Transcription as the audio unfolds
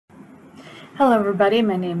Hello everybody,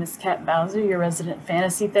 my name is Kat Bowser, your resident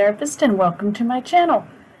fantasy therapist, and welcome to my channel.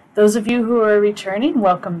 Those of you who are returning,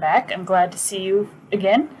 welcome back. I'm glad to see you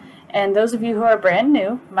again. And those of you who are brand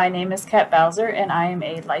new, my name is Kat Bowser and I am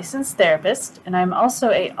a licensed therapist, and I'm also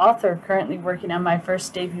an author currently working on my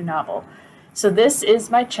first debut novel. So this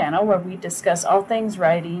is my channel where we discuss all things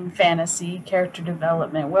writing, fantasy, character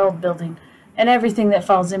development, world building, and everything that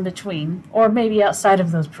falls in between, or maybe outside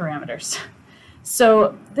of those parameters.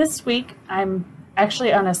 So this week I'm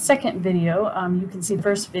actually on a second video. You can see the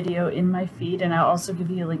first video in my feed, and I'll also give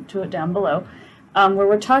you a link to it down below, where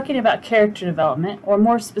we're talking about character development, or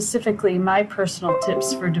more specifically my personal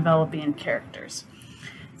tips for developing characters.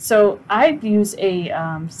 So I use a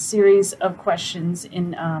series of questions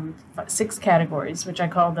in 6 categories, which I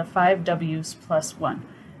call the 5 W's plus 1,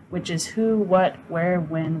 which is who, what, where,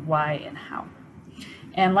 when, why, and how.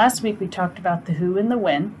 And last week we talked about the who and the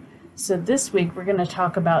when. So this week we're going to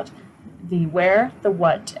talk about the where, the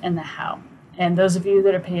what, and the how. And those of you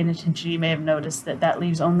that are paying attention, you may have noticed that that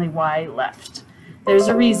leaves only why left. There's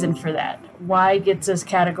a reason for that. Why gets this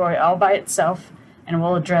category all by itself, and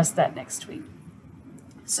we'll address that next week.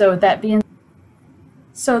 So the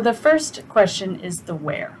first question is the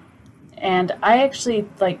where. And I actually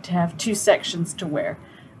like to have 2 sections to where,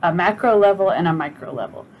 a macro level and a micro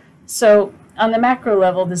level. So on the macro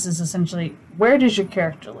level, this is essentially, where does your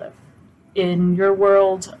character live? In your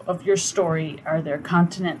world of your story, are there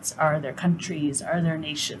continents, are there countries, are there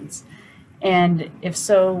nations? And if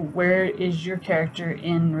so, where is your character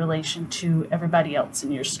in relation to everybody else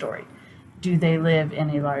in your story? Do they live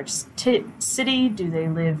in a large city? Do they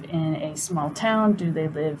live in a small town? Do they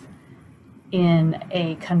live in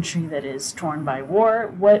a country that is torn by war?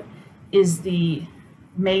 What is the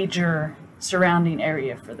major surrounding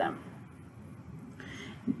area for them?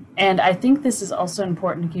 And I think this is also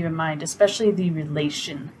important to keep in mind, especially the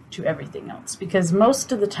relation to everything else, because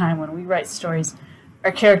most of the time when we write stories,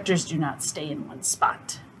 our characters do not stay in one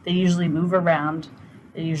spot. They usually move around.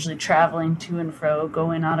 They're usually traveling to and fro,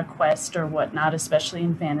 going on a quest or whatnot, especially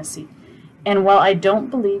in fantasy. And while I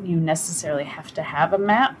don't believe you necessarily have to have a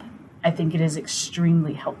map, I think it is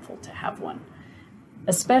extremely helpful to have one,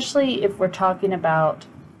 especially if we're talking about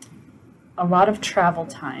a lot of travel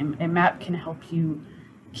time. A map can help you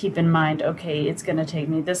keep in mind, okay, it's going to take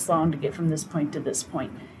me this long to get from this point to this point.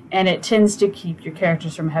 And it tends to keep your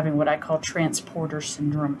characters from having what I call transporter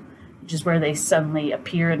syndrome, which is where they suddenly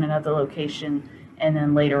appear in another location, and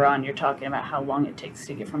then later on you're talking about how long it takes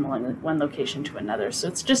to get from one location to another. So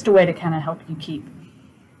it's just a way to kind of help you keep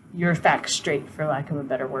your facts straight, for lack of a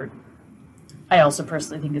better word. I also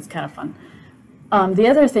personally think it's kind of fun. The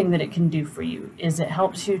other thing that it can do for you is it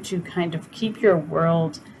helps you to kind of keep your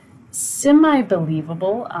world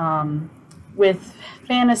semi-believable. With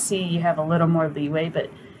fantasy, you have a little more leeway, but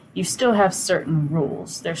you still have certain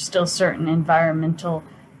rules. There's still certain environmental,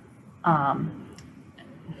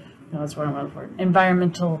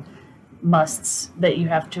 environmental musts that you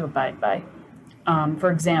have to abide by. For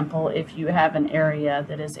example, if you have an area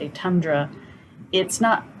that is a tundra, it's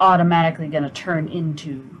not automatically going to turn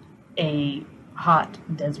into a hot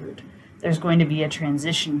desert. There's going to be a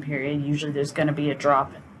transition period. Usually there's going to be a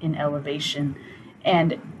drop in elevation,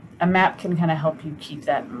 and a map can kind of help you keep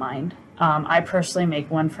that in mind. I personally make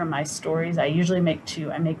one for my stories. I usually make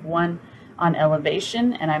 2. I make one on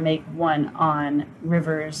elevation, and I make one on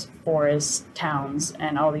rivers, forests, towns,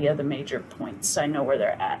 and all the other major points, so I know where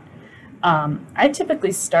they're at. I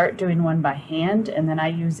typically start doing one by hand, and then I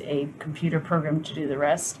use a computer program to do the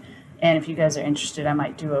rest. And if you guys are interested, I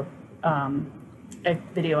might do a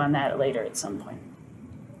video on that later at some point.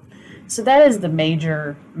 So that is the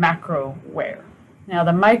major macro where. Now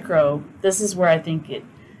the micro, this is where I think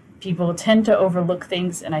people tend to overlook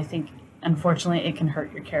things, and I think unfortunately it can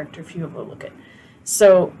hurt your character if you overlook it.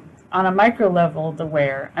 So on a micro level, the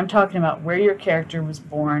where, I'm talking about where your character was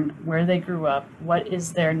born, where they grew up, what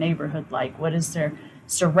is their neighborhood like, what is their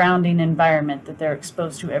surrounding environment that they're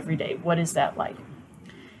exposed to every day, what is that like?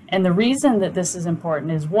 And the reason that this is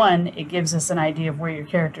important is, 1, it gives us an idea of where your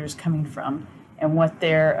character is coming from and what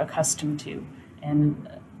they're accustomed to. And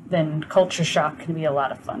then culture shock can be a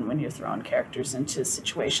lot of fun when you're throwing characters into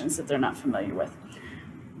situations that they're not familiar with.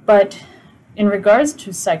 But in regards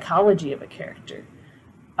to psychology of a character,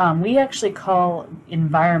 we actually call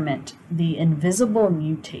environment the invisible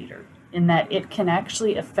mutator, in that it can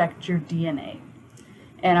actually affect your DNA.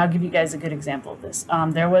 And I'll give you guys a good example of this.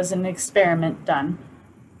 There was an experiment done.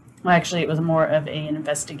 Well, actually, it was more of an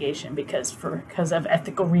investigation, because of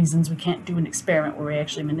ethical reasons, we can't do an experiment where we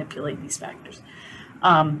actually manipulate these factors.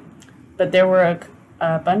 But there were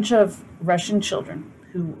a bunch of Russian children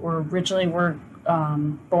who originally were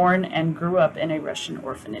born and grew up in a Russian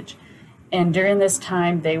orphanage. And during this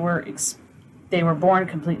time, they were born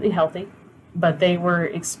completely healthy, but they were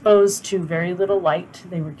exposed to very little light.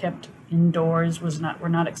 They were kept indoors, were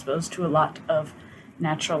not exposed to a lot of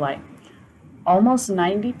natural light. Almost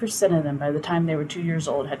 90% of them, by the time they were 2 years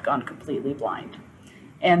old, had gone completely blind.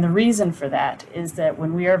 And the reason for that is that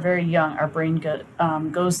when we are very young, our brain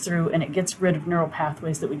goes through and it gets rid of neural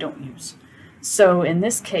pathways that we don't use. So in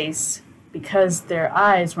this case, because their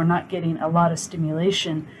eyes were not getting a lot of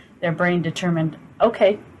stimulation, their brain determined,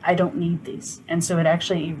 okay, I don't need these. And so it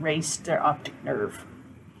actually erased their optic nerve.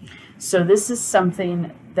 So this is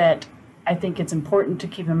something that I think it's important to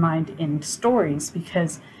keep in mind in stories,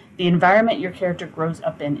 because the environment your character grows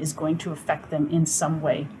up in is going to affect them in some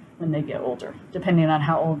way when they get older, depending on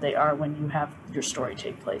how old they are when you have your story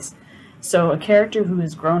take place. So a character who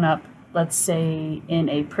has grown up, let's say, in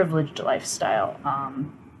a privileged lifestyle,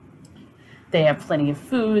 they have plenty of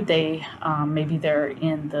food, maybe they're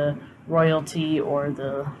in the royalty or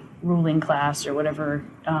the ruling class or whatever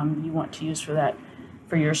you want to use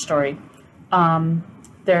for your story.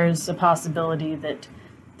 There's a possibility that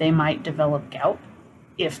they might develop gout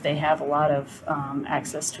if they have a lot of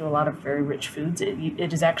access to a lot of very rich foods.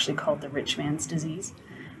 It is actually called the rich man's disease,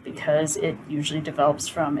 because it usually develops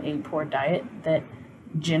from a poor diet that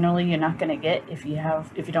generally you're not going to get if you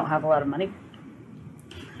don't have a lot of money.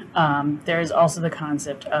 There is also the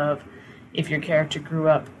concept of, if your character grew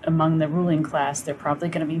up among the ruling class, they're probably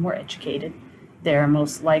going to be more educated. They're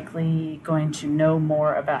most likely going to know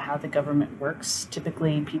more about how the government works.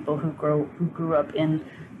 Typically, people who grew up in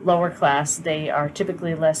lower class, they are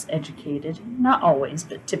typically less educated. Not always,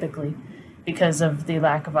 but typically, because of the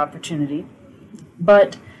lack of opportunity.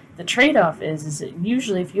 But the trade-off is that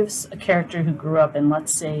usually if you have a character who grew up in,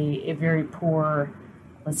 let's say, a very poor,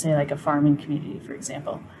 let's say like a farming community, for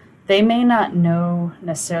example, they may not know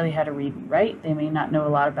necessarily how to read and write. They may not know a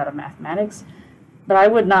lot about mathematics. But I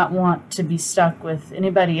would not want to be stuck with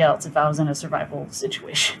anybody else if I was in a survival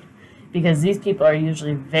situation, because these people are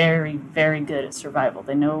usually very, very good at survival.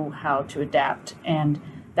 They know how to adapt, and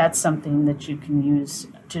that's something that you can use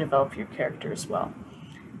to develop your character as well.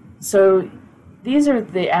 So these are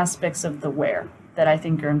the aspects of the where that I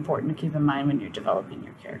think are important to keep in mind when you're developing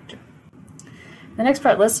your character. The next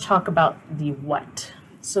part, let's talk about the what.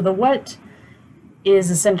 So the what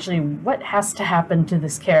is essentially what has to happen to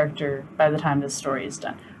this character by the time the story is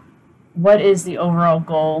done. What is the overall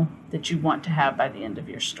goal that you want to have by the end of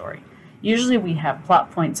your story? Usually we have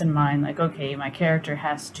plot points in mind, like, okay, my character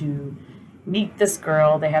has to meet this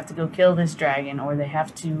girl, they have to go kill this dragon, or they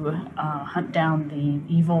have to hunt down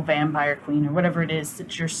the evil vampire queen, or whatever it is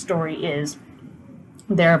that your story is.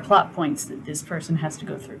 There are plot points that this person has to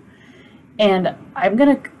go through. And I'm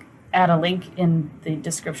going to add a link in the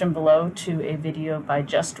description below to a video by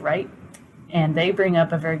Just Right, and they bring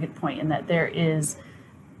up a very good point in that there is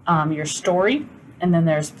your story and then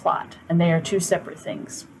there's plot, and they are two separate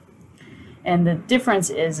things. And the difference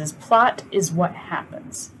is plot is what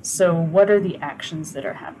happens. So what are the actions that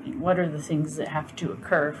are happening? What are the things that have to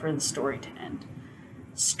occur for the story to end?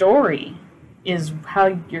 Story is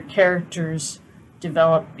how your characters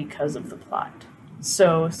develop because of the plot.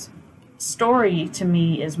 So story to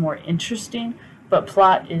me is more interesting, but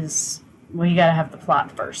plot is, well, you gotta have the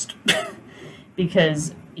plot first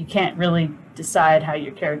because you can't really decide how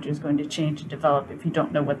your character is going to change and develop if you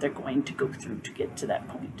don't know what they're going to go through to get to that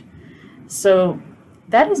point. So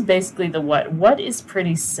that is basically the what. What is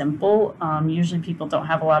pretty simple. Usually people don't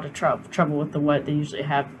have a lot of trouble with the what. They usually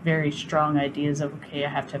have very strong ideas of, okay, I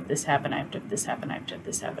have to have this happen, I have to have this happen, I have to have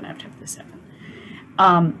this happen, I have to have this happen.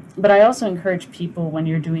 But I also encourage people, when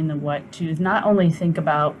you're doing the what, to not only think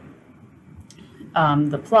about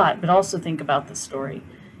the plot, but also think about the story.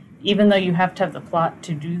 Even though you have to have the plot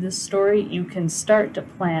to do this story, you can start to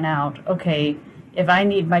plan out, okay, if I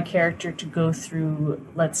need my character to go through,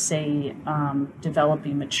 let's say,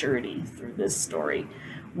 developing maturity through this story,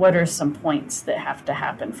 what are some points that have to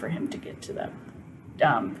happen for him to get to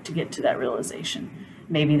that realization?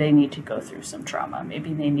 Maybe they need to go through some trauma.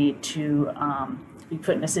 Maybe they need to be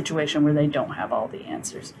put in a situation where they don't have all the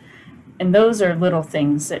answers. And those are little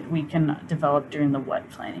things that we can develop during the what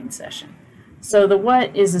planning session. So the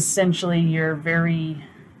what is essentially your very,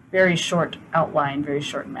 very short outline, very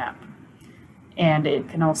short map. And it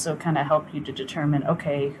can also kind of help you to determine,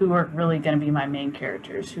 okay, who are really going to be my main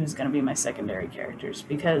characters, who's going to be my secondary characters.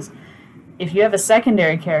 Because if you have a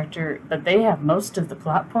secondary character, but they have most of the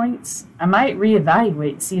plot points, I might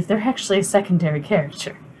reevaluate, see if they're actually a secondary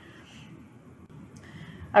character.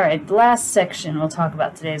 All right, the last section we'll talk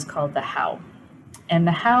about today is called the how. And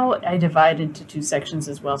the how I divide into two sections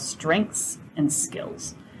as well, strengths and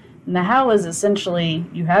skills. And the how is essentially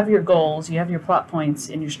you have your goals, you have your plot points,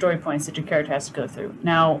 and your story points that your character has to go through.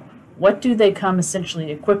 Now, what do they come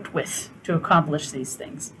essentially equipped with to accomplish these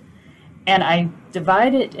things? And I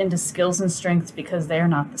divide it into skills and strengths because they are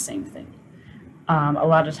not the same thing. A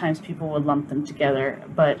lot of times people would lump them together,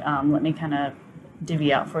 but let me kind of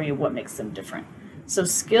divvy out for you what makes them different. So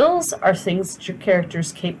skills are things that your character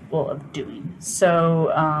is capable of doing.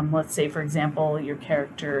 So let's say, for example, your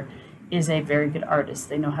character is a very good artist.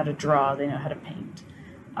 They know how to draw, they know how to paint.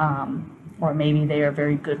 Or maybe they are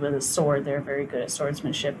very good with a sword, they're very good at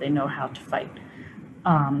swordsmanship, they know how to fight.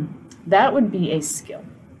 That would be a skill.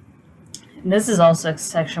 And this is also a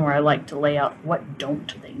section where I like to lay out what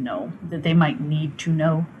don't they know that they might need to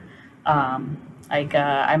know. I'll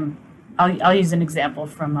use an example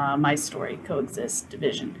from my story, Coexist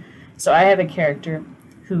Division. So I have a character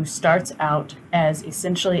who starts out as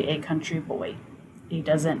essentially a country boy. He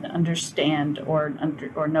doesn't understand or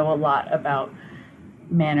know a lot about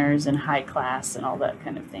manners and high class and all that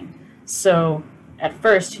kind of thing. So at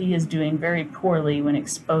first he is doing very poorly when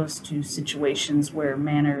exposed to situations where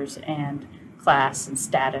manners and class and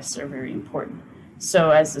status are very important.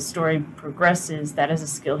 So as the story progresses, that is a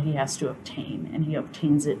skill he has to obtain, and he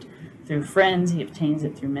obtains it through friends, he obtains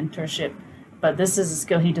it through mentorship, but this is a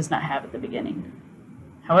skill he does not have at the beginning.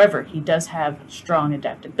 However, he does have strong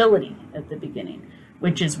adaptability at the beginning,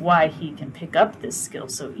 which is why he can pick up this skill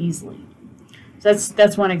so easily. So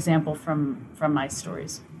that's one example from my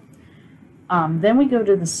stories. Then we go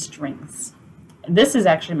to the strengths. This is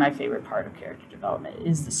actually my favorite part of character development,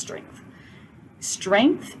 is the strength.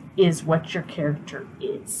 Strength is what your character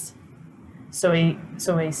is. So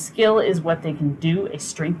a skill is what they can do, a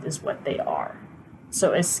strength is what they are.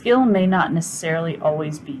 So a skill may not necessarily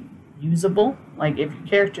always be usable. Like if your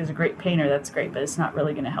character is a great painter, that's great, but it's not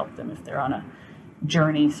really going to help them if they're on a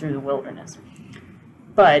journey through the wilderness.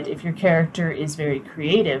 But if your character is very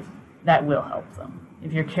creative, that will help them.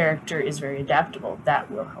 If your character is very adaptable,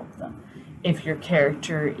 that will help them. If your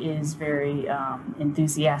character is very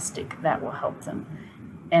enthusiastic, that will help them.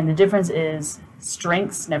 And the difference is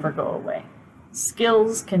strengths never go away.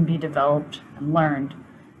 Skills can be developed and learned,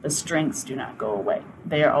 but strengths do not go away.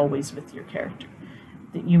 They are always with your character.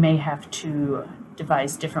 You may have to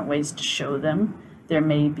devise different ways to show them. There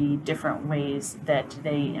may be different ways that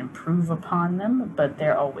they improve upon them, but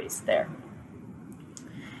they're always there.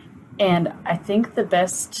 And I think the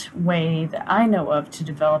best way that I know of to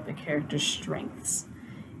develop a character's strengths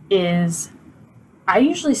is I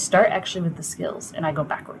usually start actually with the skills and I go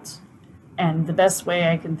backwards. And the best way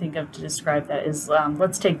I can think of to describe that is,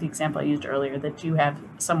 let's take the example I used earlier, that you have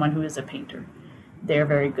someone who is a painter. They're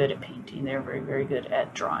very good at painting. They're very, very good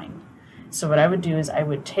at drawing. So what I would do is I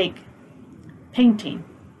would take painting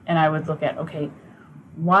and I would look at, okay,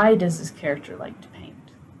 why does this character like to paint?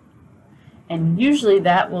 And usually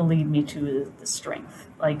that will lead me to the strength.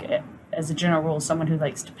 Like as a general rule, someone who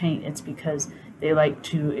likes to paint, it's because they like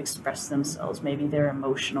to express themselves. Maybe they're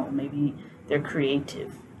emotional, maybe they're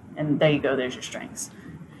creative. And there you go, there's your strengths.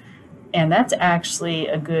 And that's actually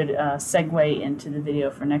a good segue into the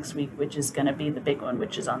video for next week, which is going to be the big one,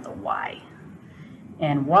 which is on the why.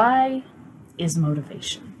 And why is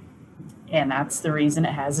motivation. And that's the reason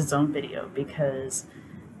it has its own video, because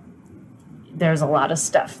there's a lot of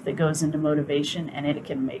stuff that goes into motivation and it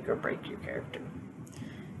can make or break your character.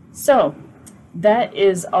 So that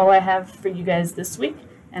is all I have for you guys this week,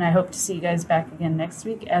 and I hope to see you guys back again next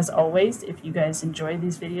week. As always, if you guys enjoy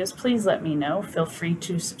these videos, please let me know. Feel free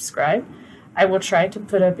to subscribe. I will try to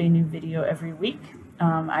put up a new video every week.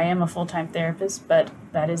 I am a full-time therapist, but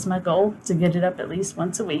that is my goal, to get it up at least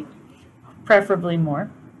once a week, preferably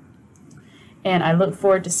more. And I look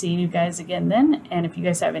forward to seeing you guys again then. And if you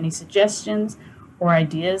guys have any suggestions or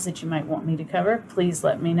ideas that you might want me to cover, please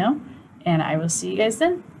let me know. And I will see you guys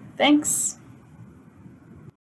then. Thanks.